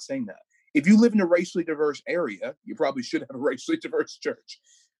saying that. If you live in a racially diverse area, you probably should have a racially diverse church.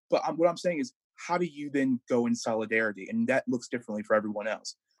 But what I'm saying is, how do you then go in solidarity? And that looks differently for everyone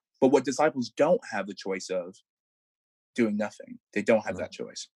else. But what disciples don't have the choice of doing nothing. They don't have that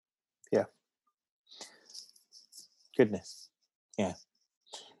choice. Yeah. Goodness. Yeah.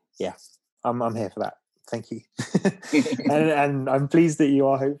 Yeah. I'm here for that. Thank you. and I'm pleased that you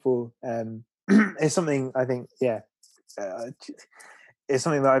are hopeful. It's something I think, it's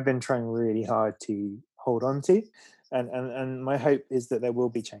something that I've been trying really hard to hold on to. And my hope is that there will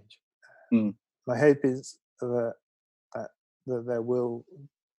be change. my hope is that there will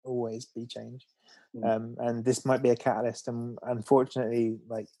always be change. And this might be a catalyst, and unfortunately,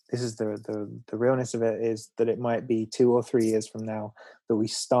 like, this is the realness of it, is that it might be 2 or 3 years from now that we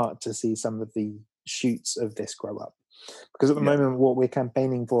start to see some of the shoots of this grow up, because at the moment what we're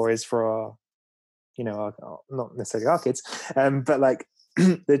campaigning for is for our, you know, our, not necessarily our kids, but like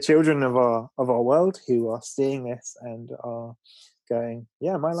the children of our world who are seeing this and are going,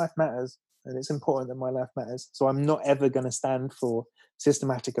 yeah, my life matters, and it's important that my life matters, so I'm not ever going to stand for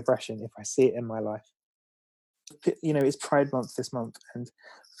systematic oppression if I see it in my life. You know, it's Pride Month this month, and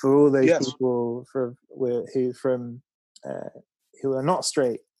for all those people who are not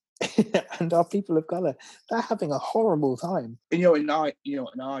straight and are people of color, they're having a horrible time. And I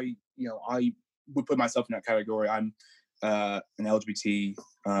would put myself in that category. I'm an LGBT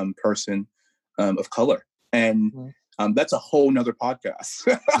person of color, and that's a whole nother podcast.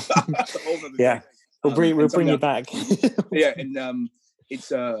 That's a whole nother thing. We'll bring you back. And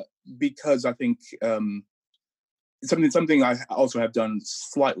it's because I think something I also have done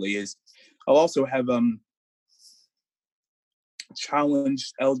slightly is I'll also have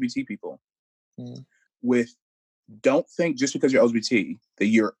challenged LGBT people with, don't think just because you're LGBT that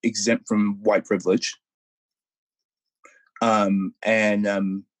you're exempt from white privilege. And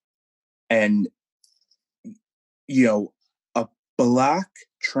you know, a Black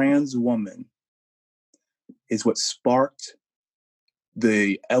trans woman is what sparked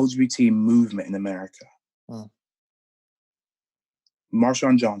the LGBT movement in America.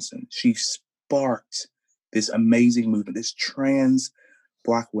 Marshawn Johnson, she sparked this amazing movement, this trans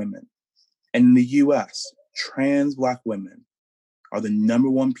Black women. And in the US, trans Black women are the number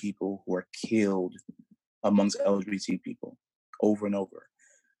 1 people who are killed amongst LGBT people over and over.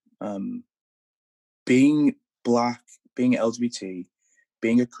 Being Black, being LGBT,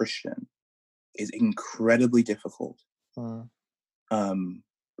 being a Christian is incredibly difficult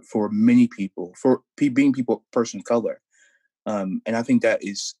for many people, for being person of color. And I think that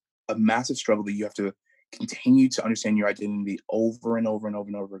is a massive struggle that you have to continue to understand your identity over and over and over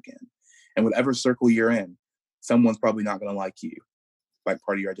and over again. And whatever circle you're in, someone's probably not going to like you, like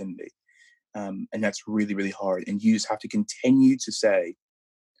part of your identity. And that's really, really hard. And you just have to continue to say,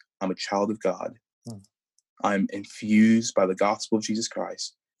 I'm a child of God. I'm infused by the gospel of Jesus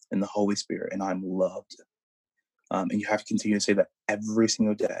Christ and the Holy Spirit, and I'm loved. And you have to continue to say that every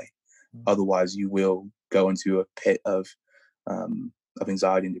single day. Otherwise, you will go into a pit of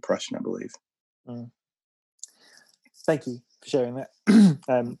anxiety and depression, I believe. Thank you for sharing that.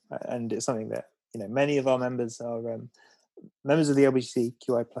 And it's something that, you know, many of our members are members of the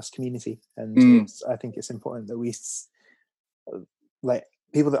LGBTQI plus community, and I think it's important that we, like,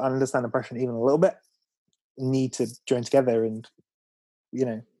 people that understand oppression even a little bit, need to join together and, you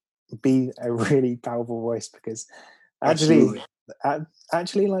know, be a really powerful voice, because actually,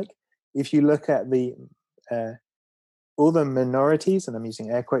 like, if you look at the all the minorities, and I'm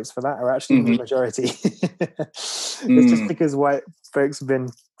using air quotes for that, are actually the majority. It's just because white folks have been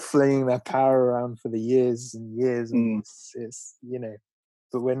flinging their power around for the years and years, and it's, you know,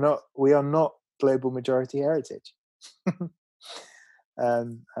 but we are not global majority heritage.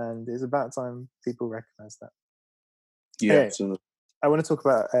 And it's about time people recognize that. Yeah, anyway, absolutely. I want to talk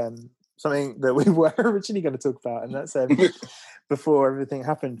about something that we were originally going to talk about, and that's before everything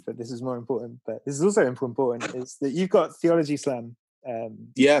happened, but this is more important. But this is also important, is that you've got Theology Slam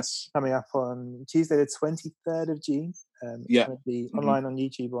coming up on Tuesday the 23rd of June. It's going to be online on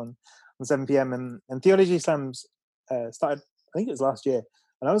YouTube on 7 p.m. And Theology Slams started, I think it was last year,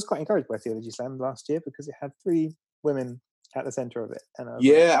 and I was quite encouraged by Theology Slam last year because it had 3 women at the center of it. And I was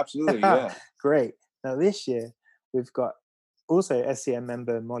absolutely, yeah. Great. Now this year we've got also SCM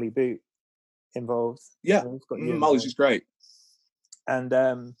member Molly Boot involved. Yeah, Molly's just great. And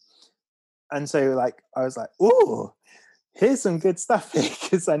so, like, I was like, oh, here's some good stuff here,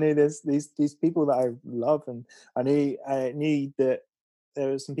 because I knew there's these people that I love, and I knew that there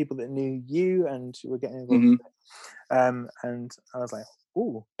were some people that knew you and were getting involved with it. And I was like,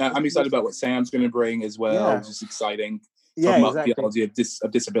 oh, I'm excited about what Sam's going to bring as well. It's just exciting. Talking about theology of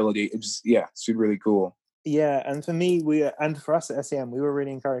disability. It's just really cool. Yeah, and for me, and for us at SEM, we were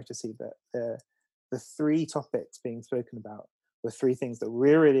really encouraged to see that the 3 topics being spoken about were 3 things that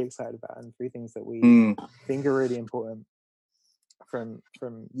we're really excited about, and 3 things that we think are really important from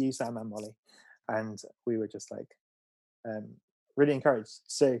you, Sam, and Molly. And we were just like really encouraged.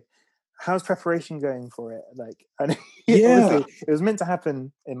 So how's preparation going for it? Like, I know, obviously it was meant to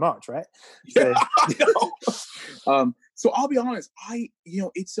happen in March, right? So, so I'll be honest,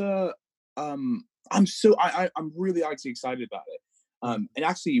 it's I'm really actually excited about it. And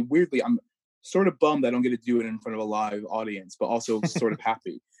actually, weirdly, I'm sort of bummed I don't get to do it in front of a live audience, but also sort of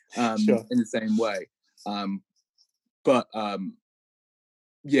happy Sure. in the same way. But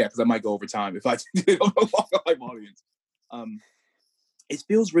yeah, because I might go over time if I do it on a live audience. It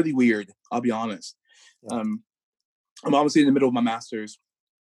feels really weird, I'll be honest. Yeah. I'm obviously in the middle of my master's,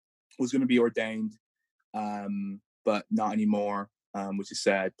 was going to be ordained, but not anymore, which is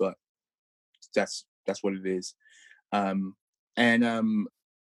sad, but that's what it is. And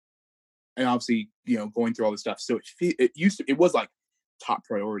obviously, going through all this stuff. So it was like top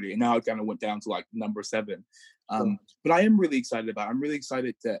priority, and now it kind of went down to like number 7. Sure. But I am really excited about it. I'm really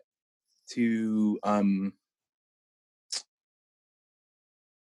excited to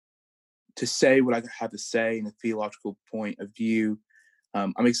say what I have to say in a theological point of view.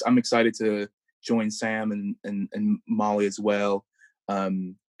 I'm excited to join Sam and Molly as well,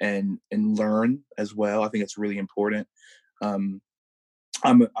 and learn as well. I think it's really important. I'm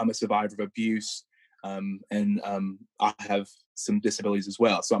a survivor of abuse, and I have some disabilities as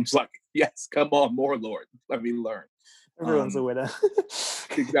well. So I'm just like, yes, come on, more, Lord, let me learn. Everyone's a winner.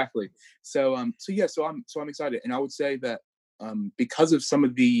 Exactly. So I'm excited, and I would say that because of some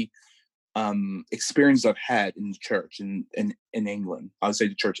of the experience I've had in the church in England, I would say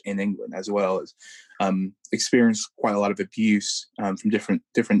the church in England, as well as experienced quite a lot of abuse from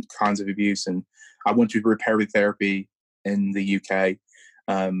different kinds of abuse, and I went through reparative therapy in the UK,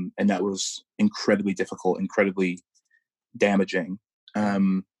 and that was incredibly difficult, incredibly damaging.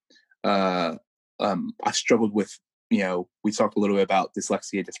 I struggled with, we talked a little bit about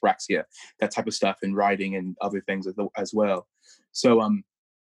dyslexia, dyspraxia, that type of stuff, and writing and other things as well. So I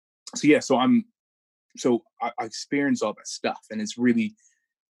experienced all that stuff, and it's really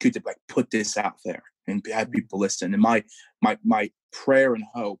good to like put this out there and have people listen. And my prayer and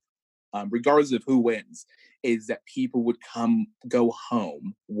hope, regardless of who wins, is that people would go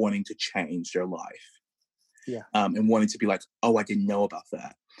home wanting to change their life. Yeah. And wanting to be like, oh, I didn't know about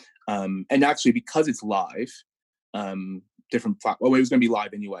that. And actually, because it's live, it was going to be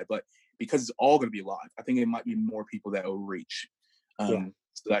live anyway, but because it's all going to be live, I think it might be more people that will reach. So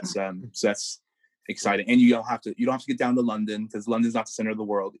that's exciting. And you don't have to get down to London, because London's not the center of the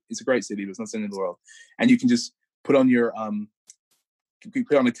world. It's a great city, but it's not the center of the world. And you can just put on your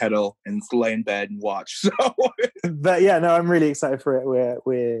put on a kettle and lay in bed and watch. So, but yeah, no, I'm really excited for it.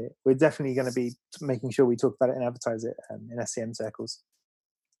 We're definitely going to be making sure we talk about it and advertise it in SCM circles,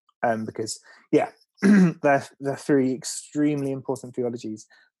 because they're 3 extremely important theologies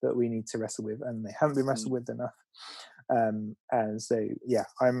that we need to wrestle with, and they haven't been wrestled with enough. And so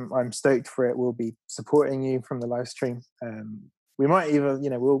I'm stoked for it. We'll be supporting you from the live stream. We might even,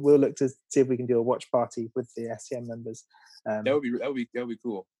 we'll look to see if we can do a watch party with the SCM members. that would be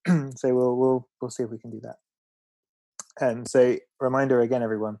cool. So we'll see if we can do that. So reminder again,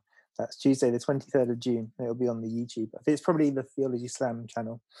 everyone, that's Tuesday the 23rd of June. It'll be on the YouTube. I think it's probably the Theology Slam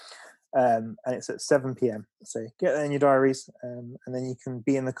channel. And it's at 7 p.m. So get that in your diaries, and then you can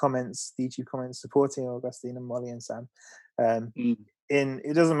be in the comments, the YouTube comments, supporting Augustine and Molly and Sam.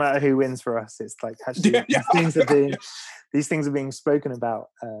 It doesn't matter who wins for us. It's like actually these things are being spoken about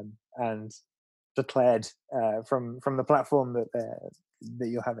and declared from the platform that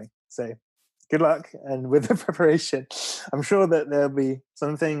you're having. So good luck, and with the preparation, I'm sure that there'll be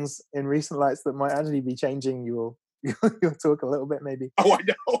some things in recent lights that might actually be changing your talk a little bit, maybe. Oh, I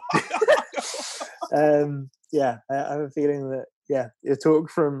know. I have a feeling that your talk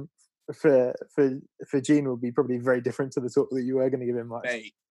for Gene will be probably very different to the talk that you were going to give him.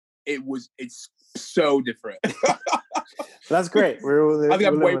 Hey, it's so different. That's great. I think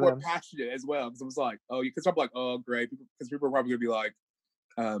I'm way more passionate as well, because I was like, because I'm like, oh, great, because people are probably gonna be like,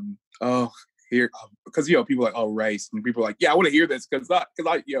 here, because people are like, oh, race, and people are like, yeah, I want to hear this because I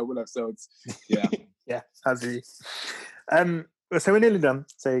whatever. So it's absolutely. So we're nearly done.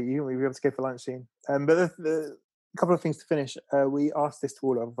 So we'll be able to go for lunch soon. But the couple of things to finish. We asked this to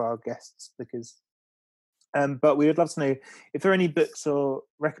all of our guests because, but we would love to know if there are any books or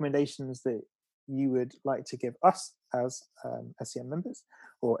recommendations that you would like to give us as SCM members,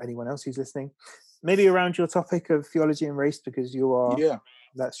 or anyone else who's listening, maybe around your topic of theology and race, because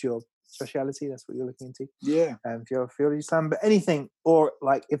that's your speciality, that's what you're looking into. If you're a theology slam, but anything, or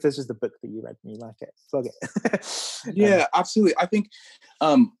like if there's just a book that you read and you like it, plug it. Absolutely. I think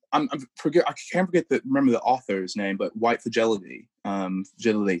I can't forget remember the author's name, but White Fragility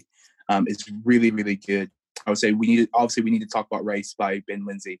is really, really good. I would say we need to talk about race by Ben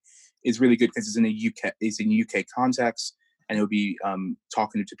Lindsay. It's really good because it's in UK context, and it'll be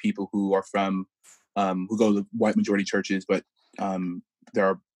talking to people who are from who go to white majority churches, but there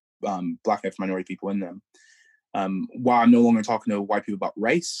are Black and minority people in them. Why I'm no longer talking to white people about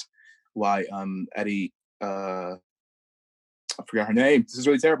race, why Eddie, I forgot her name. This is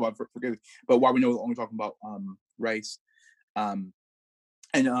really terrible. I forget it. But why we no longer talking about race, and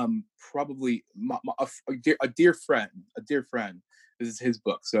probably a dear friend. This is his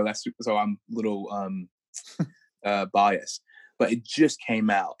book, so so I'm a little biased. But it just came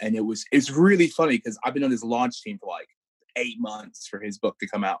out, and it's really funny because I've been on this launch team for like 8 months for his book to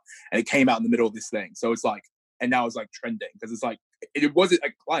come out, and it came out in the middle of this thing. So it's like, and now it's like trending because it's like it wasn't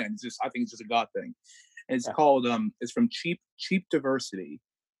a client. It's just, I think it's just a God thing. And it's called it's from cheap diversity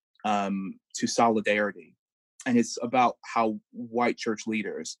to solidarity, and it's about how white church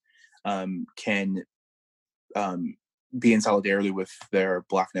leaders can be in solidarity with their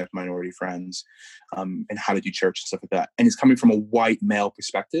Black and minority friends, and how to do church and stuff like that. And it's coming from a white male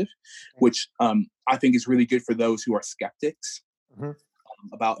perspective, which I think is really good for those who are skeptics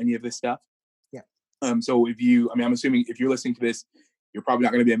about any of this stuff. Yeah. So I'm assuming if you're listening to this, you're probably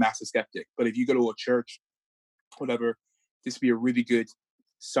not going to be a massive skeptic, but if you go to a church, whatever, this would be a really good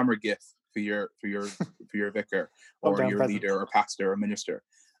summer gift for your vicar or your leader or pastor or minister,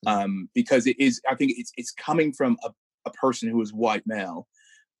 because I think it's coming from a person who is white male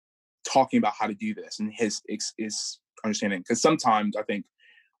talking about how to do this and his understanding. Because sometimes I think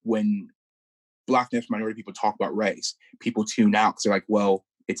when Black and minority people talk about race, people tune out because they're like, well,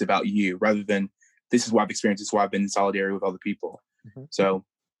 it's about you, rather than this is what I've experienced, this is why I've been in solidarity with other people. So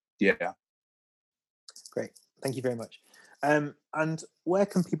yeah. Great. Thank you very much. And where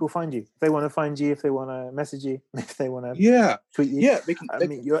can people find you? If they want to find you, if they want to message you, if they want to tweet you. Yeah, I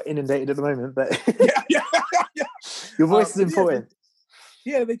mean, you're inundated at the moment, but yeah. Your voice is important.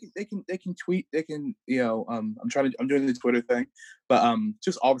 Yeah, they can tweet. They can, I'm doing the Twitter thing, but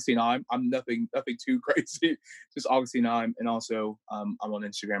just Augustine I'm nothing too crazy. Just Augustine I'm, and also I'm on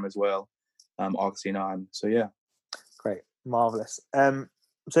Instagram as well, Augustine I'm. So yeah. Great, marvelous.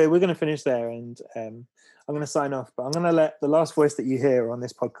 So we're going to finish there, and I'm going to sign off, but I'm going to let the last voice that you hear on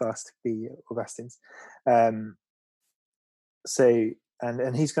this podcast be Augustine's. And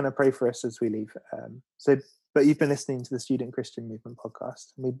he's going to pray for us as we leave. But you've been listening to the Student Christian Movement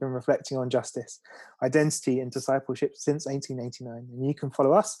podcast, and we've been reflecting on justice, identity, and discipleship since 1889. And you can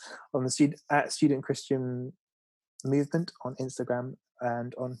follow us on the at Student Christian Movement on Instagram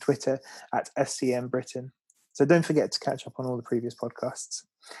and on Twitter at SCM Britain. So don't forget to catch up on all the previous podcasts,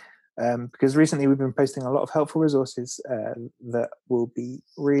 because recently we've been posting a lot of helpful resources that will be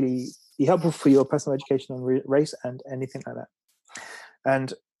really helpful for your personal education on race and anything like that.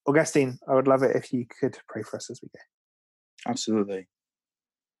 And Augustine, I would love it if you could pray for us as we go. Absolutely.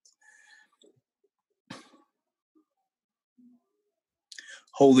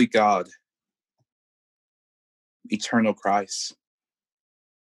 Holy God, eternal Christ,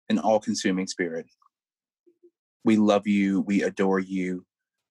 and all-consuming Spirit, we love you, we adore you,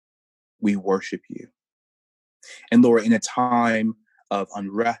 we worship you. And Lord, in a time of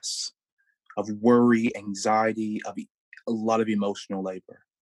unrest, of worry, anxiety, of a lot of emotional labor,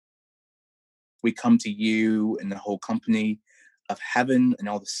 we come to you and the whole company of heaven and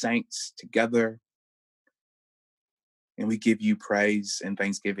all the saints together, and we give you praise and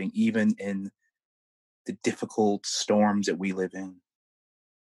thanksgiving, even in the difficult storms that we live in.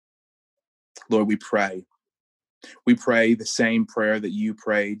 Lord, we pray. We pray the same prayer that you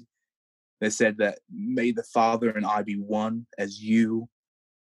prayed, that said that may the Father and I be one as you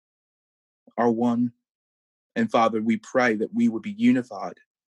are one. And Father, we pray that we would be unified,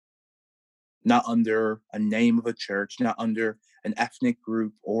 not under a name of a church, not under an ethnic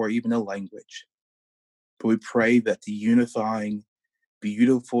group or even a language. But we pray that the unifying,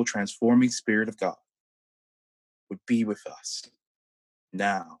 beautiful, transforming Spirit of God would be with us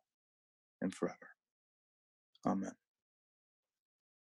now and forever. Amen.